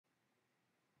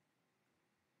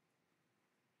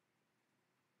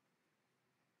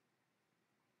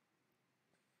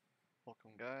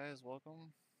Welcome, guys.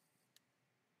 Welcome.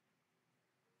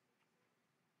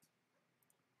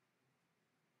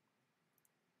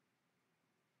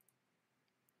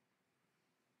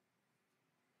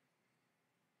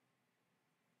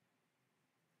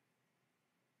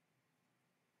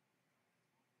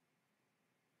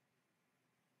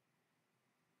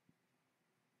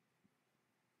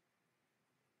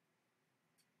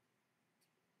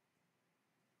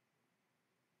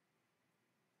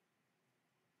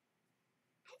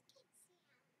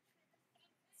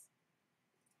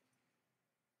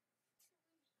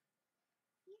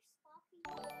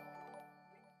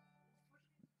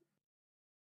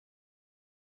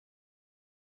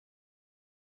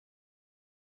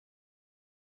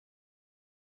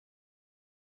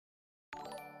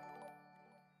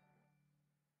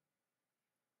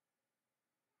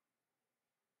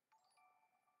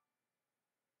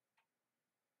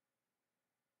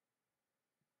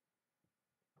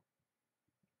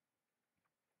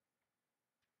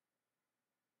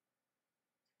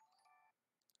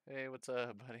 Hey, what's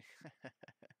up, buddy?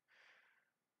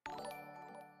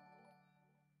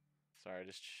 Sorry,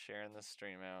 just sharing the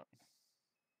stream out.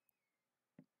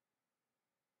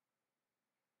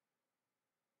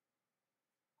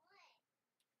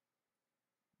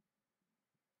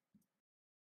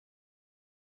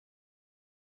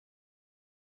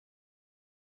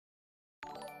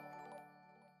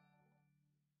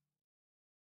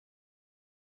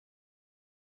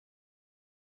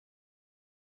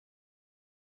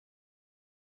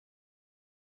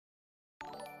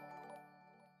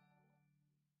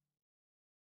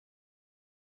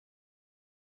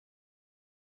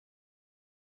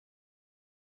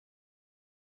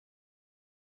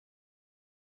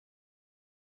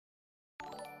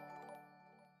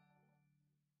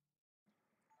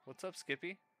 What's up,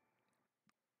 Skippy?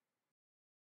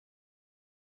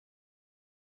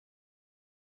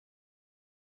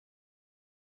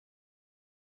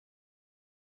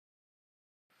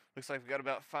 Looks like we've got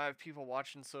about 5 people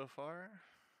watching so far.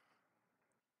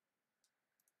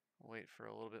 Wait for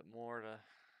a little bit more to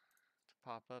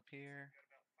pop up here.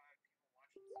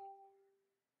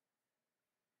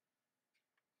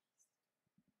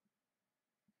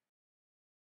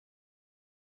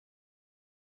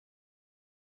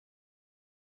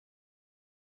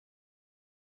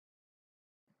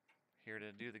 Here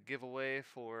to do the giveaway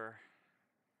for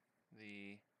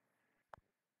the...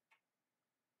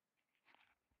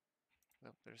 Oh,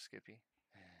 there's Skippy.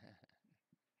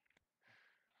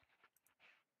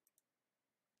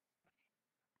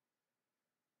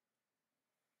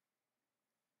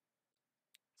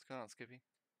 What's going on, Skippy?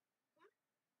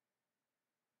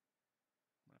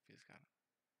 What if he's got it?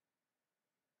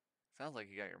 Sounds like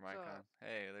you got your mic on.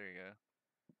 Hey, there you go.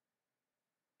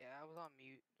 Yeah, I was on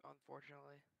mute,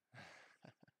 unfortunately.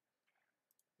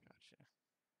 Gotcha.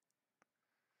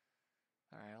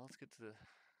 Alright, let's get to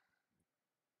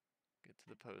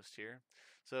the post here.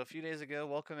 So a few days ago,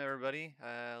 welcome everybody.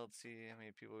 Let's see how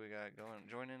many people we got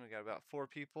joining. We got about 4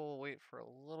 people. Wait for a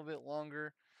little bit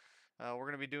longer. We're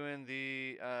going to be doing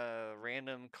the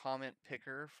random comment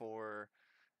picker for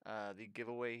the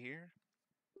giveaway here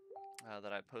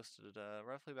that I posted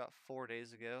roughly about 4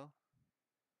 days ago.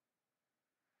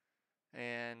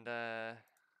 And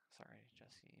sorry,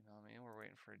 Jesse emailed me. We're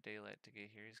waiting for Daylight to get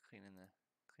here. He's cleaning the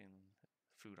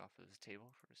food off of his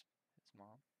table for his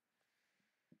mom.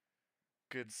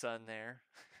 Good son there.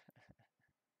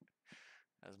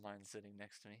 As mine's sitting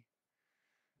next to me.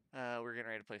 We're getting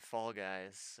ready to play Fall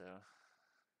Guys, so.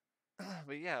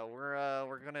 But yeah,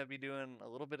 we're gonna be doing a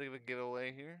little bit of a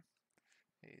giveaway here.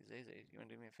 Hey Zay, you wanna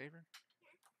do me a favor?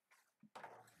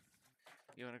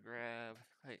 You wanna grab?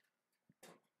 Hey,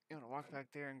 you wanna walk back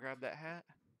there and grab that hat?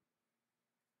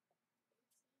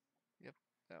 Yep,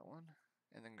 that one.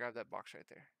 And then grab that box right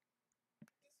there.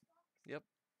 Yep.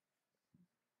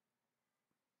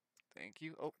 Thank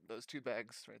you. Oh, those 2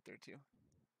 bags right there too.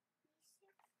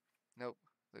 Nope,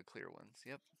 the clear ones.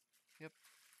 Yep. Yep.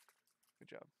 Good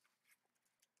job.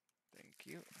 Thank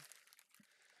you.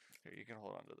 Here, you can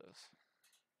hold on to those.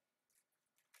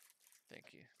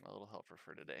 Thank you. My little helper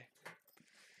for today.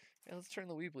 Yeah, let's turn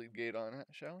the Weebly gate on,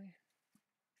 shall we?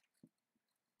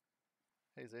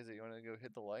 Hey, Zaza, you want to go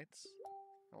hit the lights?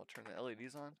 And we'll turn the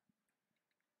LEDs on.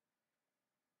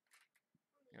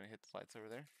 You want to hit the lights over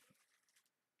there?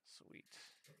 Sweet.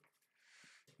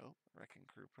 Oh, Wrecking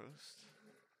Crew post.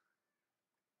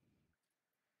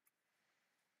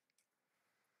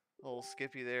 Little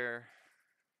Skippy there.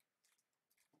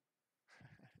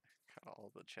 Got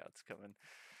all the chats going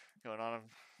on.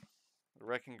 The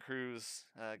Wrecking Crew's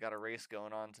got a race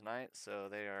going on tonight, so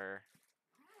they are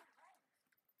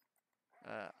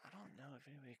I don't know if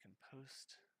anybody can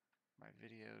post my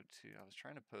video to. I was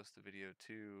trying to post the video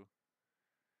to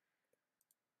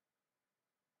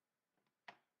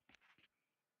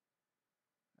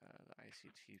the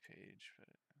ICT page, but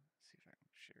let's see if I can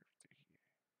share it through here.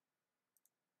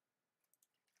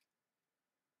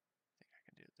 I think I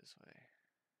can do it this way.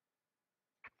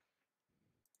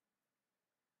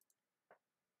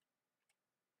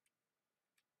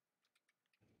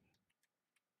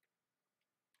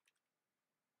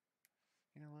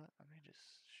 You know what? I may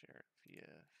just share it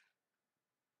via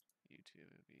YouTube.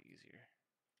 It'll be easier.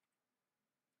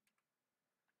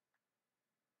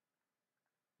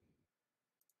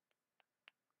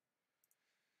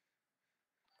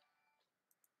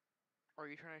 Or are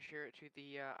you trying to share it to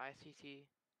the ICT?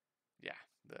 Yeah,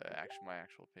 my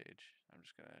actual page. I'm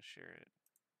just gonna share it.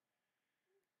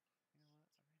 You know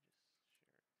what?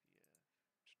 I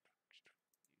may just share it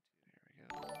via YouTube. There we go.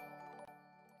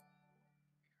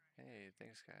 Hey,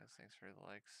 thanks guys. Thanks for the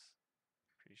likes.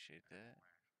 Appreciate that. I hear an echo. Or are you trying to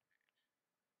share it to the ICT? Yeah, my actual page.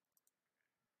 I'm just gonna share it. There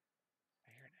we go. Hey, thanks guys. Thanks for the likes. Appreciate that.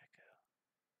 I hear an echo.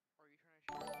 Or are you trying to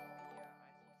share it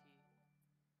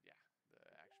to the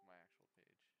ICT? Yeah,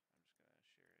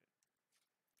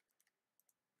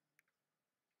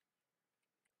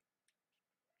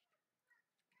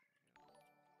 my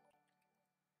actual page.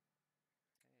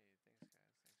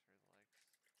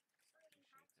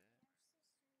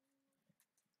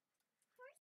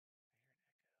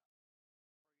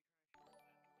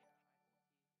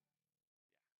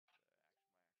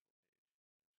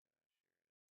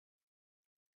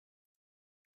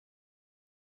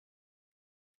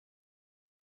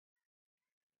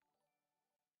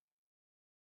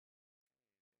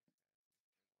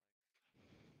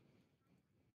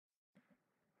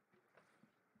 I'm just gonna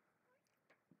share it.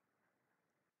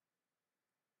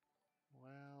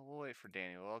 Well, we'll wait for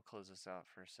Daniel. I'll close this out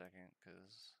for a second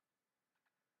because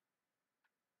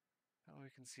we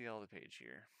can see all the page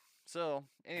here. So,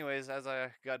 anyways, as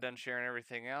I got done sharing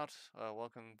everything out,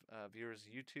 welcome viewers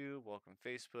of YouTube, welcome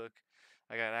Facebook.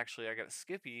 I got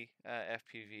Skippy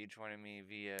FPV joining me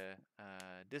via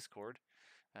Discord.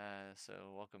 So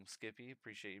welcome Skippy,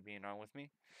 appreciate you being on with me.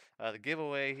 The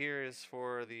giveaway here is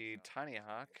for the Tiny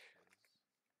Hawk,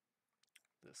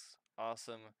 this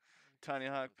awesome Tiny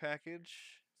Hawk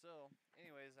package. So,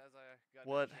 anyways, as I got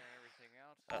done sharing everything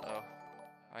out,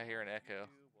 I hear an echo.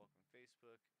 YouTube, welcome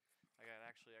Facebook. I got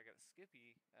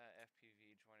Skippy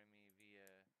FPV joining me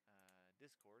via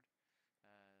Discord.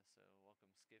 So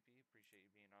welcome Skippy, appreciate you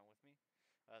being on with me.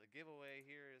 The giveaway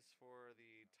here is for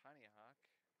the Tiny Hawk,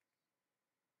 this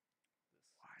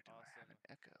Why do I have an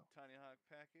echo? Tiny Hawk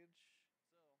package.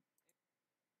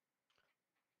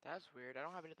 That's weird. I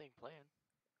don't have anything planned.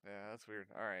 Yeah, that's weird.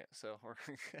 All right, so we're I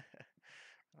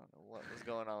don't know what was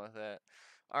going on with that.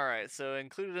 All right, so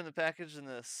included in the package in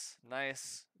this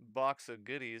nice box of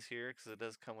goodies here, because it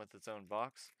does come with its own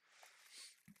box,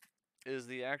 is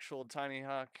the actual Tiny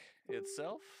Hawk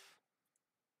itself.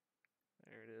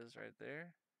 There it is right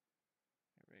there.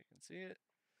 Everybody can see it.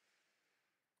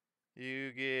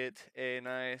 You get a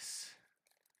nice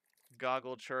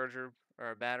goggle charger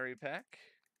or battery pack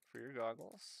for your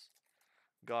goggles.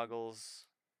 Goggles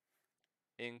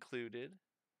included.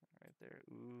 Right there.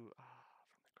 Ooh,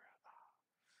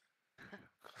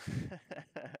 from the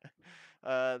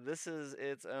crowd. This is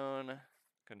its own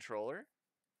controller.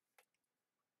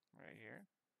 Right here.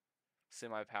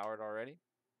 Semi-powered already.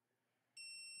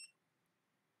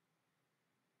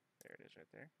 There it is right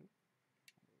there.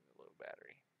 Low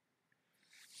battery.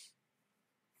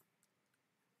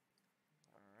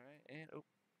 Alright, and oh,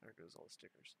 there goes all the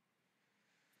stickers.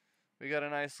 We got a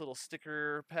nice little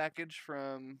sticker package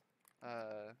from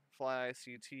Fly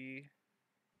ICT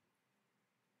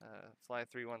Fly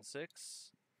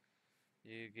 316.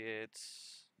 You get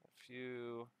a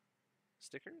few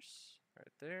stickers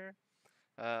right there.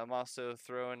 I'm also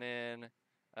throwing in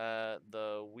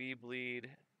the We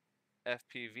Bleed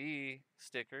FPV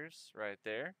stickers right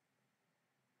there.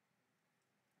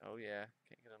 Oh yeah,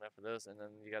 can't get enough of those. And then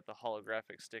you got the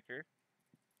holographic sticker,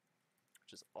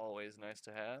 which is always nice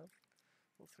to have.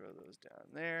 We'll throw those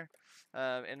down there.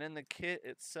 And in the kit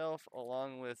itself,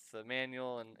 along with the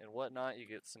manual and whatnot, you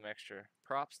get some extra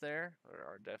props there that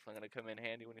are definitely going to come in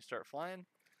handy when you start flying.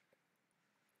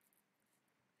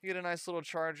 You get a nice little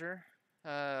charger,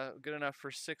 good enough for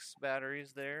 6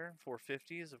 batteries there,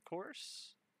 450s of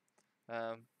course.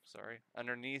 Sorry,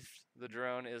 underneath the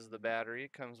drone is the battery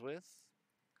it comes with.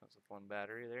 Comes with 1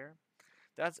 battery there.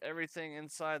 That's everything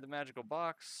inside the magical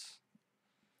box.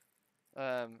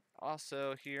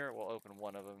 Also here, we'll open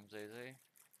one of them, Zay.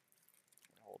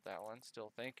 Hold that one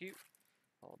still, thank you.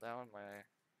 Hold that one,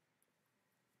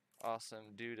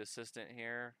 awesome dude assistant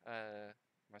here,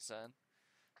 my son,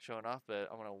 showing off. But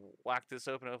I'm gonna whack this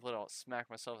open. Hopefully, I don't smack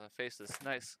myself in the face. This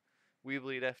nice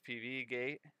Weebleed FPV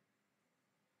gate.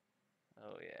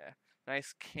 Oh yeah,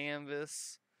 nice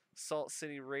canvas. Salt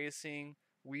City Racing.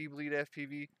 Weebleed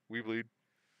FPV. Weebleed.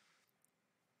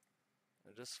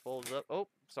 It just folds up. Oh,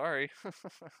 sorry. It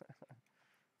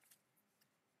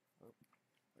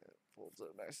folds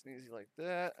up nice and easy like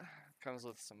that. Comes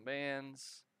with some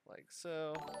bands, like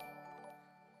so.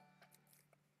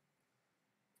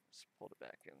 Just pulled it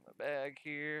back in the bag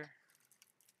here.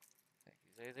 Thank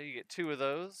you, Zay. There you get 2 of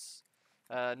those.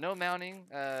 No mounting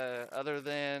other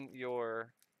than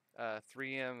your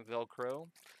 3M Velcro.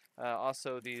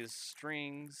 Also, these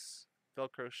strings,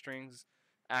 Velcro strings,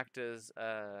 act as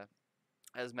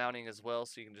mounting as well,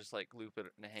 so you can just like loop it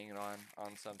and hang it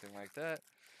on something like that.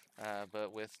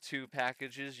 But with 2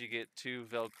 packages, you get 2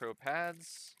 Velcro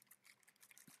pads.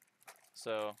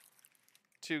 So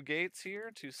 2 gates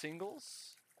here, 2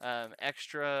 singles.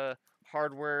 Extra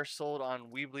hardware sold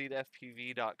on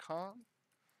WeBleedFPV.com.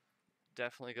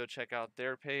 Definitely go check out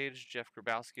their page, Jeff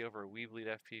Grabowski over at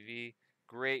WeBleed FPV.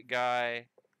 Great guy,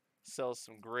 sells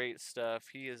some great stuff.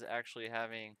 He is actually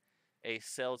having a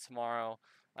sale tomorrow.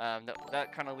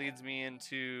 That kind of leads me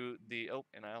into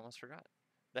and I almost forgot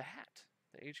the hat,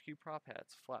 the HQ Prop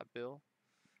hats, flat bill.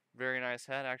 Very nice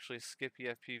hat. Actually, Skippy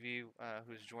FPV,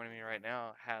 who's joining me right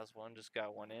now, has one. Just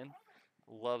got one in.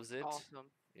 Loves it. Awesome.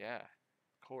 Yeah,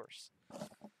 of course.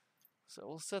 So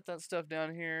we'll set that stuff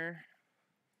down here.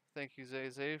 Thank you, Zay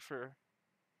Zay, for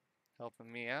helping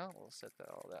me out. We'll set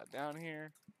all that down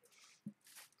here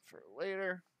for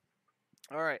later.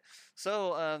 All right.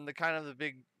 So the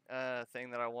big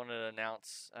thing that I wanted to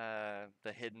announce,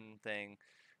 the hidden thing.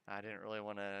 I didn't really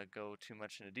want to go too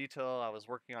much into detail. I was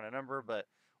working on a number, but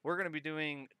we're going to be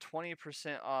doing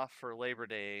 20% off for Labor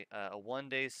Day, a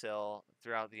 1-day sale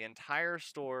throughout the entire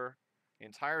store. The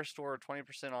entire store,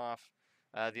 20% off.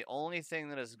 The only thing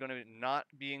that is going to not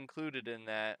be included in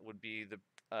that would be the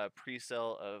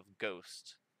pre-sale of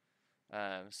Ghost.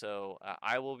 So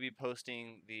I will be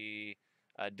posting the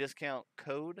discount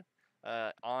code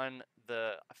on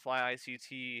the Fly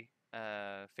ICT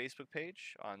Facebook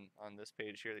page on this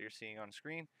page here that you're seeing on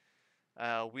screen.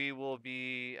 We will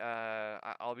be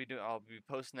I'll be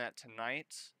posting that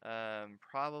tonight,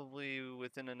 probably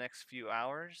within the next few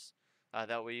hours.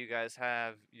 That way you guys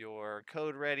have your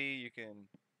code ready. You can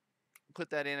put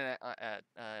that in at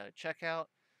checkout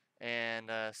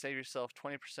and save yourself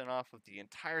 20% off of the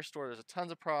entire store. There's a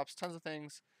tons of props, tons of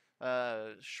things.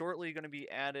 Shortly going to be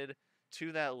added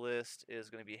to that list is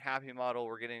going to be Happy Model.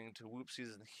 We're getting into Whoop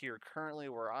season here currently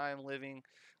where I'm living,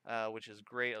 which is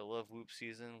great. I love Whoop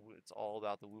season. It's all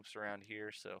about the whoops around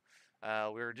here. So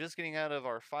we're just getting out of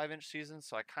our 5-inch season,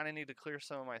 so I kind of need to clear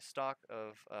some of my stock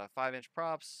of 5-inch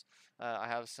props. I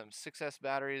have some 6S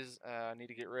batteries I need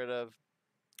to get rid of.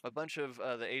 A bunch of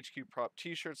the HQ Prop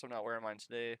T-shirts. I'm not wearing mine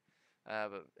today,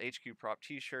 but HQ Prop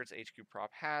T-shirts, HQ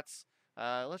Prop hats.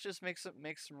 Let's just make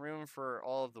some room for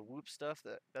all of the Whoop stuff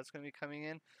that's going to be coming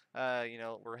in.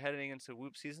 We're heading into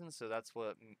Whoop season, so that's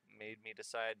what made me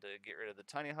decide to get rid of the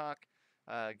Tiny Hawk.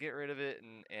 Get rid of it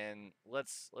and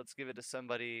let's give it to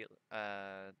somebody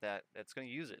that's going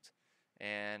to use it.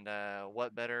 And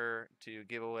what better to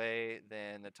give away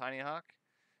than the Tiny Hawk?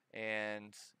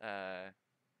 And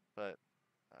but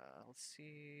let's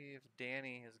see if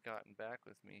Danny has gotten back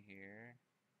with me here.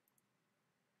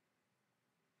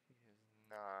 He has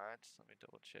not. Let me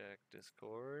double check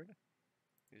Discord.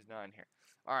 He's not in here.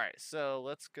 All right, so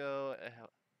let's go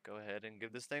ahead and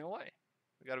give this thing away.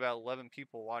 We got about 11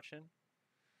 people watching.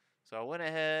 So I went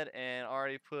ahead and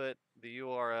already put the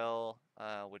URL,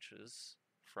 which is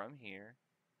from here.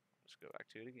 Let's go back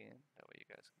to it again. That way you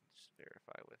guys can just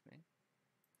verify with me.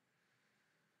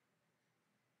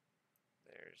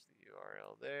 There's the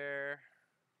URL there.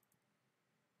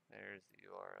 There's the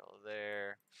URL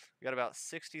there. We got about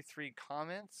 63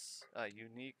 comments,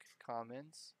 unique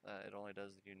comments. It only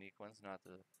does the unique ones, not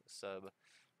the sub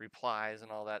replies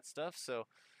and all that stuff. So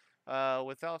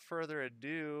without further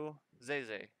ado,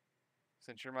 Zay,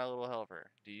 since you're my little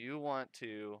helper, do you want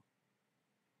to,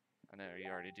 I know you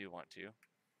already do want to,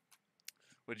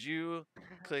 would you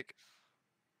click,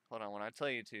 hold on, when I tell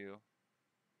you to,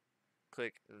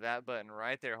 click that button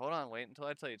right there. Hold on, wait until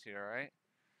I tell you to, all right?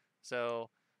 So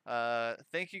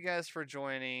thank you guys for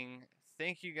joining.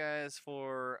 Thank you guys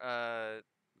for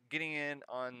getting in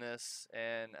on this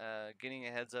and getting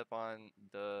a heads up on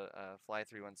the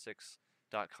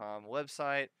fly316.com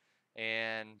website.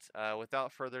 And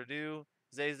without further ado,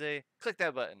 Zay, click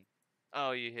that button.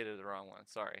 Oh, you hit it the wrong one.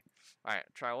 Sorry. All right,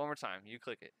 try one more time. You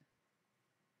click it.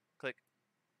 Click.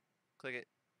 Click it.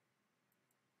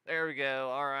 There we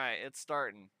go. All right, it's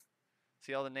starting.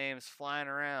 See all the names flying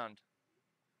around.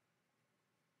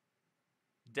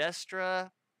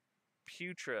 Destra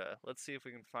Putra. Let's see if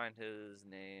we can find his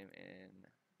name in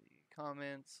the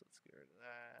comments. Let's get rid of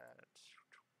that.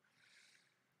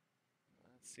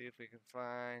 Let's see if we can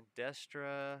find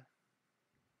Destra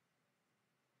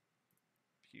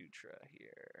Putra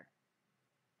here.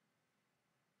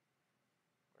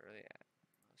 Where are they at?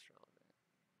 Most relevant.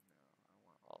 No, I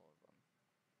want all of them.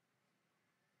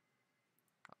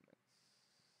 Comments.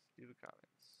 Do the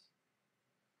comments.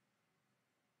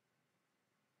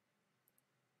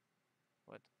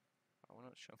 What? I want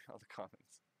to show me all the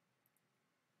comments.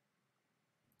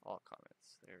 All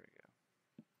comments. There we go.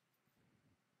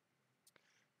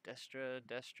 Destra.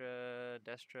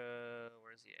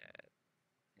 Where's he at?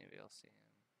 Maybe I'll see him.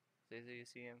 Do you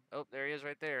see him? Oh, there he is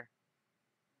right there.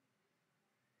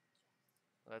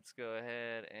 Let's go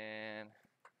ahead and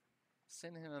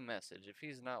send him a message if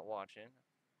he's not watching,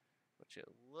 which it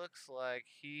looks like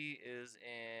he is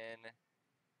in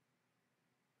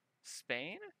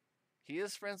Spain. He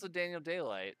is friends with Daniel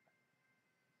Daylight.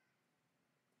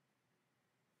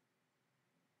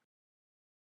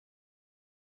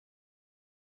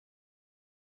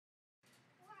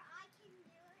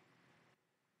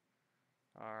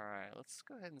 All right, let's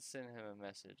go ahead and send him a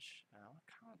message. I'm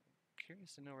kind of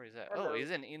curious to know where he's at. Hello. Oh, he's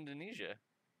in Indonesia.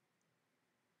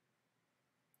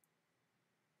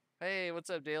 Hey,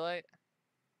 what's up, Daylight?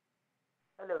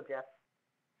 Hello, Jeff.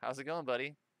 How's it going,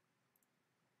 buddy?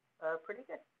 Pretty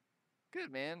good.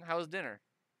 Good, man. How was dinner?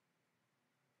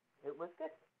 It was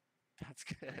good. That's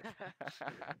good.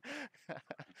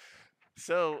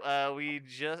 So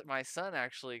my son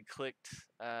actually clicked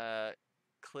the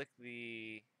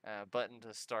button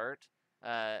to start.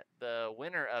 The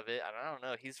winner of it, I don't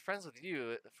know. He's friends with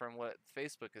you from what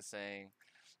Facebook is saying.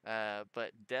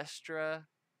 But Destra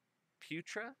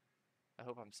Putra. I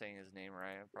hope I'm saying his name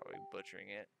right. I'm probably butchering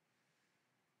it.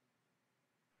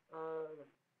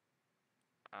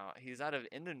 He's out of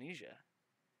Indonesia.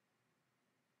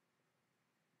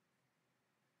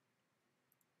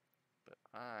 But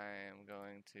I am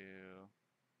going to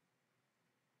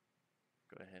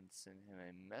go ahead and send him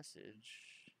a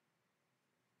message.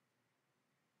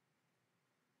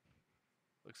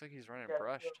 Looks like he's running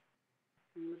brushed.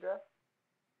 Tuda?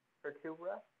 Or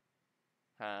Tubra?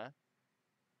 Huh?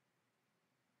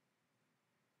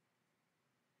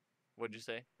 What'd you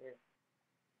say? Here.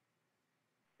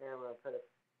 Here, I'm gonna put a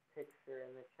picture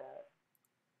in the chat.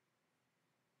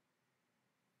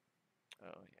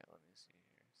 Oh, yeah, let me see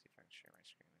here. See if I can share my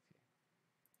screen with you.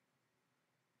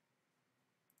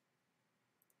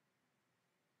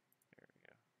 There we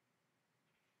go.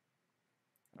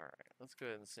 Alright, let's go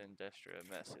ahead and send Destra a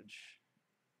message.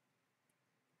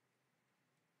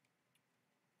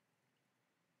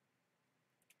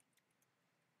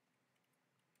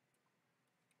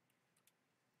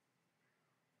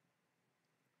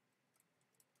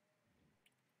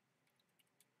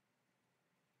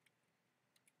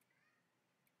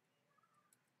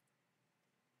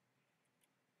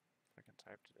 I can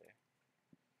type today.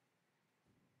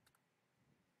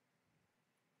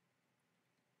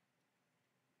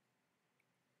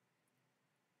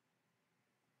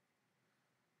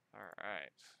 Alright.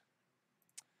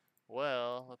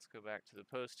 Well, let's go back to the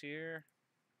post here.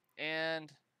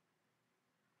 And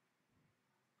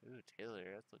ooh, Taylor,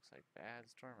 that looks like bad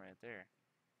storm right there.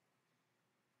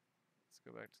 Let's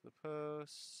go back to the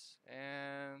post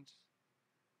and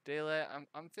Daylight.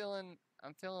 I'm feeling a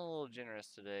little generous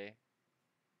today.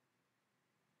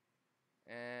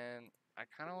 And I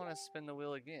kind of want to spin the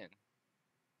wheel again.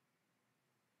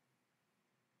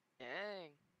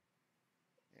 Dang.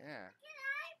 Yeah.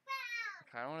 I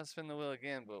kind of want to spin the wheel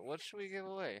again, but what should we give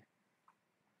away?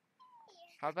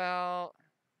 How about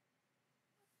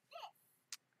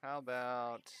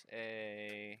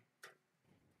a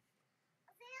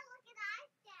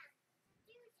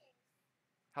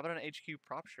how about an HQ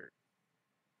prop shirt?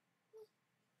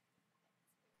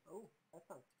 Oh, that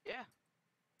sounds Yeah.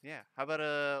 Yeah. How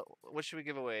about what should we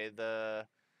give away? The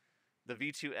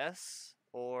V2S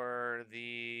or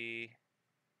the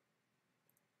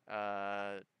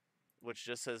which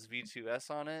just says V2S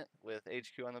on it with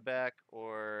HQ on the back,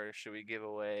 or should we give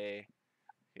away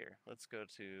here? Let's go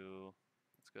to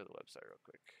the website real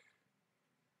quick.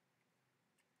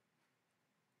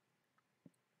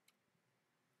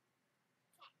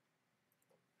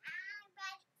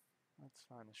 Let's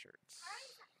find the shirts.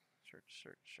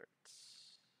 Shirts.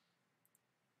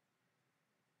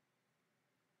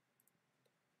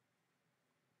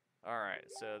 All right,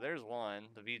 so there's one,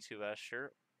 the V2S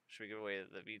shirt. Should we give away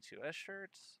the V2S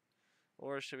shirts?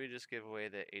 or should we just give away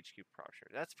the HQ prop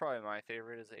shirt? That's probably my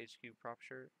favorite is the HQ prop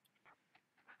shirt.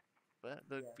 But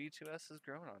the Yeah. V2S has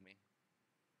grown on me.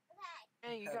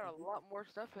 Dang, you got a lot more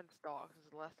stuff in stock since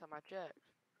the last time I checked.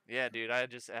 Yeah, dude, I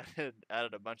just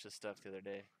added a bunch of stuff the other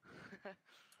day.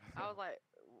 I was like,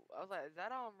 is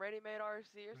that on ready-made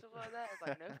RC or something like that? It's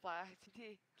like, no, fly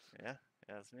ICT. Yeah,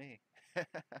 that's me.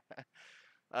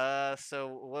 So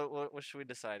what should we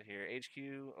decide here? HQ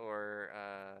or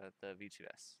the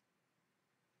V2S?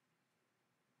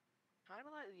 Kind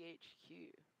of like the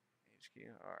HQ. HQ.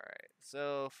 All right.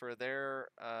 So for there,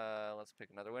 let's pick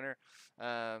another winner.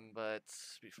 But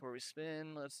before we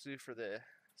spin, let's do for the.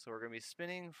 So we're gonna be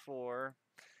spinning for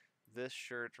this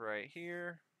shirt right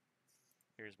here.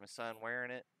 Here's my son wearing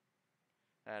it.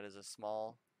 That is a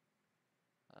small.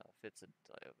 Fits a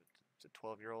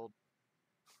 12-year-old.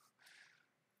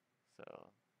 So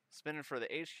spinning for the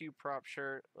HQ prop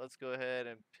shirt. Let's go ahead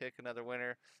and pick another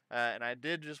winner. And I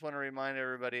did just want to remind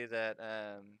everybody that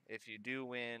if you do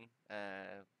win,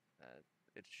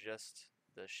 it's just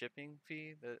the shipping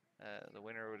fee that the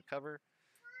winner would cover.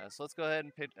 So let's go ahead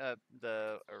and pick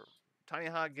the Tiny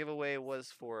Hawk giveaway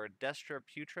was for Destra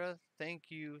Putra. Thank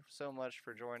you so much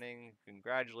for joining.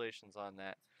 Congratulations on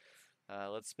that.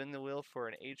 Let's spin the wheel for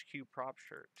an HQ prop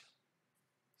shirt.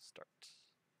 Start.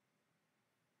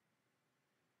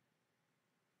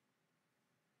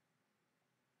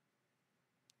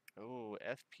 Oh,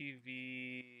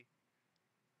 FPV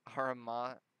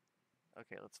Arama.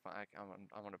 Okay, let's find.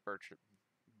 I'm gonna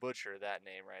butcher that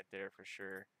name right there for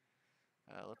sure.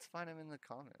 Let's find him in the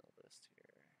comment list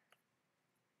here.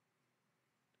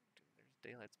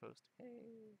 There's Daylight's post.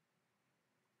 Hey,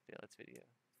 Daylight's video.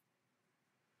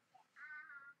 All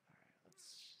right,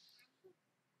 let's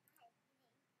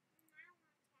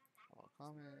all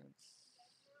comments.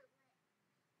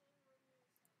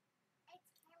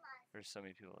 There's so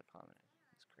many people that commented.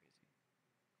 It's crazy.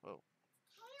 Whoa.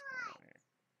 What's going on here?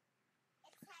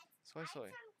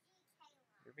 Soy.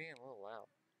 You're being a little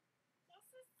loud.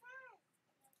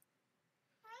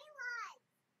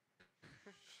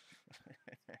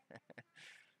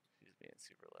 She's being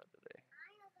super loud today.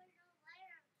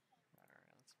 Alright,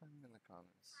 let's find them in the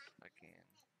comments if I can.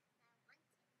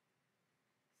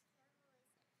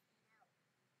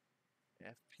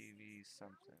 FPV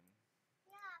something.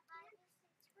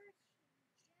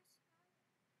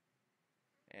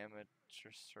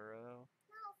 Amateur.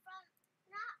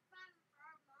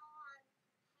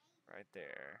 Right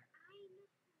there.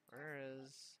 Where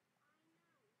is?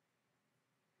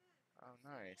 Oh,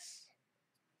 nice.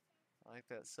 I like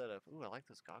that setup. Ooh, I like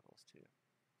those goggles too.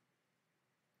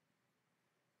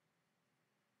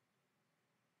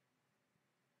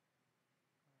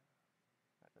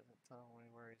 That doesn't tell me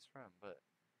where he's from, but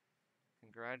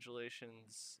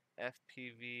congratulations,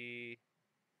 FPV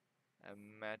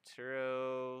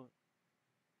Amaturo.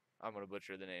 I'm gonna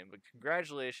butcher the name, but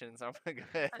congratulations. I'm gonna go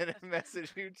ahead and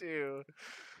message you too.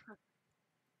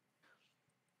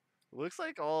 Looks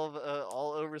like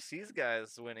all overseas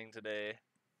guys winning today.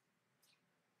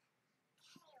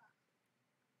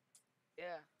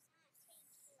 Yeah.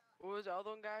 What was the other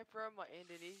one guy from? Like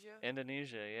Indonesia?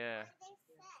 Indonesia, yeah.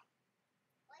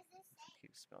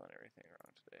 Keep spelling everything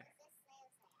wrong today.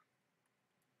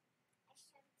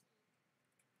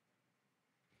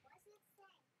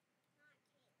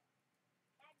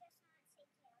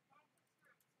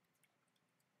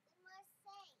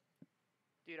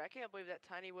 Dude, I can't believe that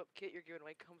tiny whip kit you're giving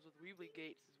away comes with Weebly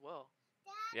gates as well.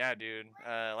 Yeah, dude.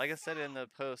 Like I said in the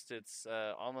post, it's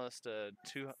almost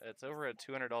it's over a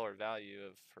 $200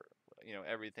 value for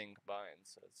everything combined.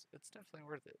 So it's definitely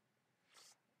worth it.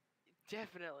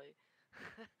 Definitely.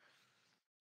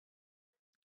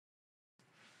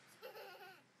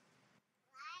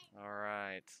 All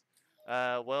right.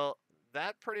 Well,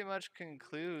 that pretty much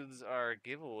concludes our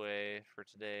giveaway for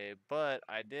today, but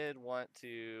I did want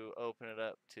to open it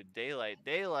up to Daylight.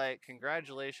 Daylight,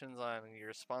 congratulations on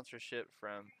your sponsorship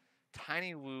from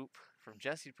Tiny Whoop, from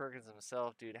Jesse Perkins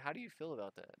himself. Dude, how do you feel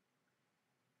about that?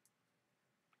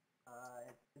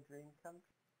 It's a dream come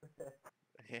true.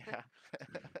 Yeah.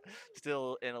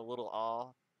 Still in a little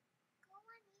awe.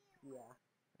 Yeah.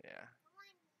 Yeah.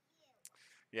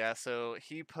 Yeah, so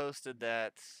he posted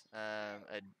that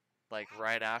like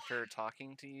right after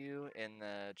talking to you in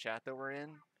the chat that we're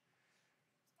in.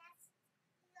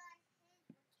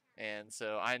 And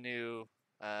so I knew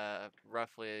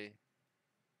roughly,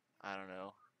 I don't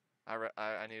know,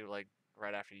 I knew like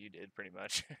right after you did pretty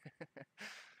much.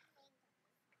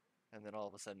 And then all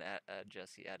of a sudden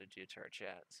Jesse added you to our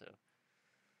chat. So,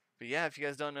 but yeah, if you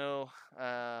guys don't know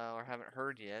or haven't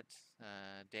heard yet,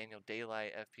 Daniel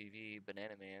Daylight FPV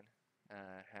Banana Man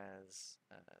has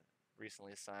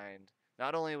recently signed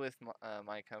not only with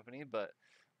my company but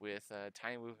with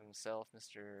Tiny Whoop himself,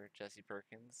 Mr. Jesse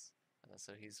Perkins.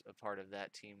 So he's a part of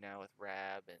that team now with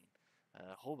Rab and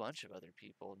a whole bunch of other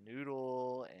people.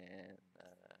 Noodle and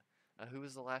who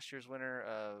was the last year's winner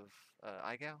of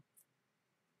IGAL?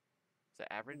 Is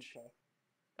that Average? Okay.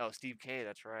 Oh, Steve K.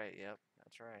 That's right. Yep,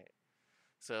 that's right.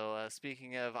 So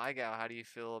speaking of IGAL, how do you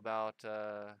feel about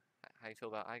IGAL?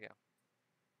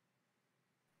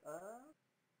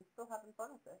 I'm still having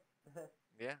fun with it.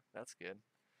 Yeah, that's good.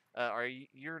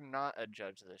 You're not a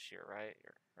judge this year, right?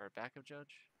 Or a backup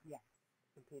judge? Yeah,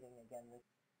 competing again this.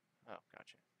 Oh,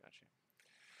 gotcha.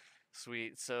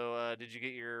 Sweet. So, did you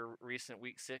get your recent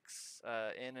week 6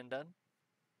 in and done?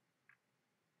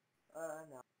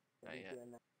 No, Not I'll be yet.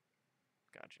 doing that.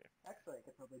 Gotcha. Actually, I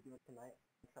could probably do it tonight.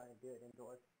 I'm trying to do it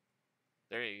indoors.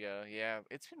 There you go. Yeah,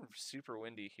 it's been super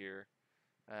windy here.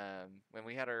 When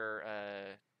we had our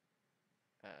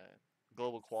uh,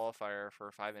 global qualifier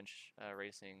for 5-inch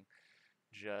racing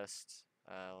just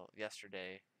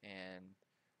yesterday, and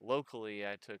locally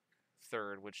I took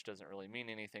third, which doesn't really mean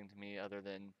anything to me other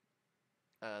than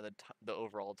the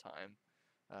overall time,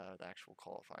 the actual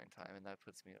qualifying time, and that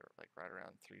puts me like right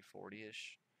around 340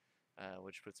 ish,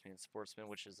 which puts me in sportsman,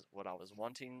 which is what I was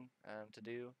wanting to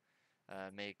do,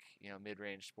 make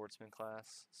mid-range sportsman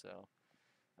class. So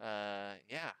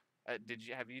yeah.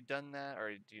 Have you done that,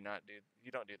 or do you don't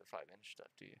do the 5-inch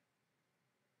stuff, do you?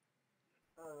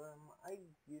 I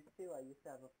used to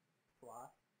have a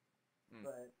slot, Mm,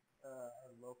 but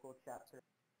our local chapter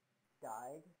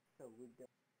died, so we don't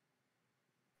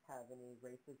have any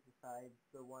races besides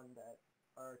the one that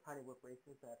are Tiny Whip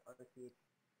races at RCH.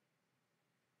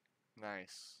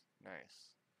 nice.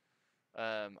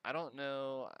 I don't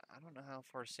know how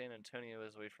far San Antonio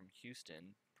is away from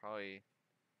Houston. Probably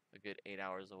a good 8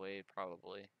 hours away,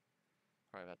 probably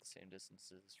about the same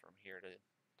distances from here to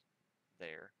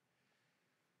there.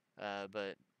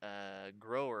 But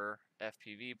Grower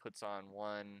FPV puts on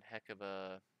one heck of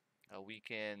a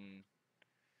weekend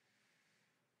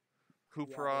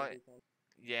Yeah, they hoopra. weekend.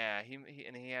 Yeah,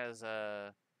 he has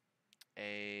a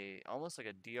almost like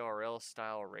a DRL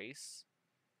style race,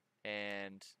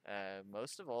 and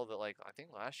most of all that, like I think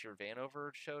last year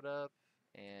Vanover showed up,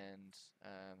 and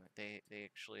they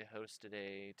actually hosted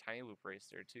a tiny loop race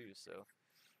there too, so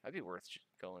that'd be worth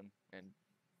going. And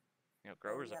Oh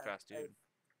Grover's a yeah, fast dude.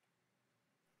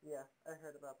 I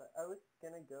heard about that. I was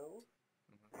gonna go,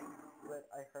 Hmm. but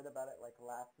I heard about it like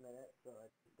last minute, so I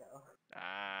didn't go.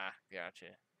 Ah,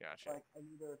 gotcha. Like I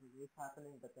knew there was a race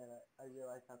happening, but then I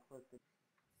realized how close it.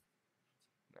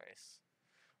 Nice.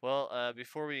 Well,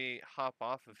 before we hop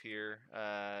off of here,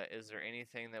 is there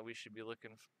anything that we should be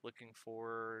looking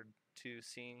forward to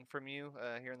seeing from you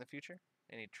here in the future?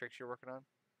 Any tricks you're working on?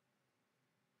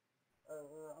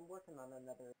 I'm working on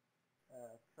another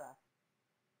track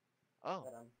Oh,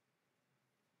 that I'm.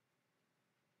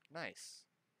 nice,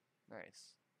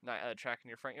 nice. Not track in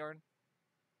your front yard?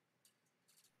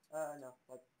 No,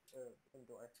 like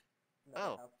indoor, another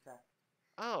Oh, house track.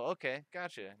 oh, okay,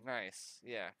 gotcha. Nice.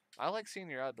 Yeah, I like seeing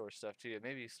your outdoor stuff too.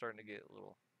 Maybe starting to get a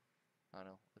little. I don't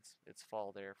know. It's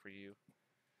fall there for you.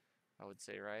 I would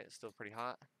say, right? It's still pretty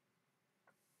hot.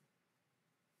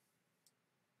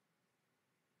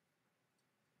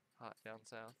 Hot down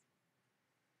south.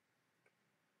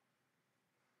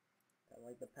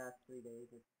 Like the past 3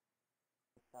 days or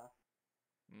stuff.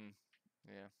 Mm,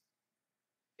 yeah.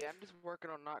 Yeah, I'm just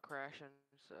working on not crashing.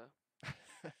 So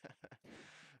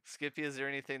Skippy, is there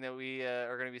anything that we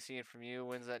are going to be seeing from you?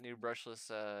 When's that new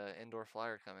brushless indoor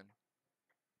flyer coming?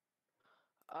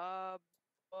 uh,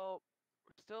 well,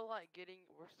 we're still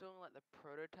in like the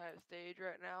prototype stage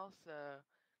right now. So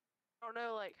I don't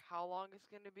know like how long it's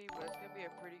gonna be, but it's gonna be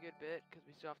a pretty good bit because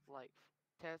we still have to like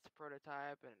test the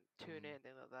prototype and tune Hmm. it and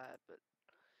things like that. But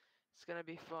it's gonna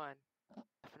be fun,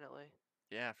 definitely.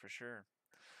 Yeah, for sure.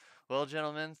 Well,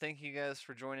 gentlemen, thank you guys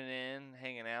for joining in,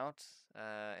 hanging out,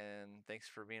 and thanks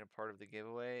for being a part of the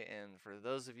giveaway. And for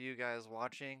those of you guys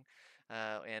watching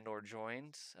and or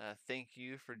joined, thank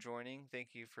you for joining. Thank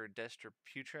you for Destra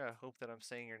Putra. I hope that I'm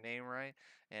saying your name right.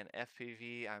 And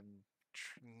FPV, I'm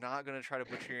not going to try to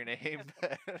butcher your name,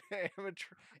 but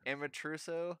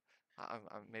Amatruso.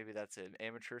 Maybe that's it,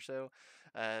 Amateurso.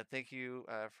 Thank you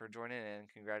for joining, and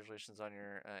congratulations on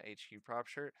your HQ prop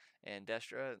shirt. And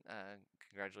Destra,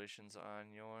 congratulations on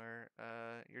your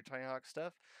Tiny Hawk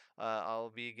stuff. I'll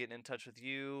be getting in touch with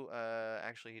you.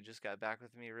 Actually, he just got back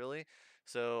with me, really.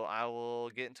 So I will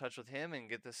get in touch with him and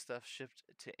get this stuff shipped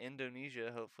to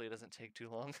Indonesia. Hopefully, it doesn't take too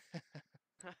long.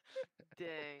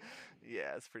 Dang.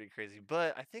 Yeah, it's pretty crazy.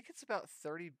 But I think it's about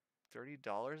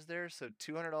 $30 there, so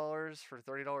 $200 for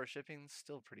 $30 shipping,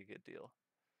 still a pretty good deal.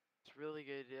 It's really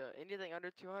good deal. Anything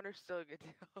under 200, still a good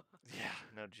deal. Yeah,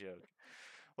 no joke.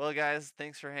 Well, guys,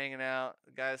 thanks for hanging out.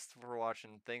 Guys, for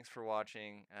watching. Thanks for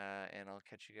watching, and I'll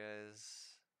catch you guys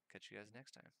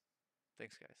next time.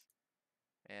 Thanks, guys.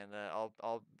 And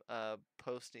I'll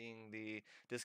posting the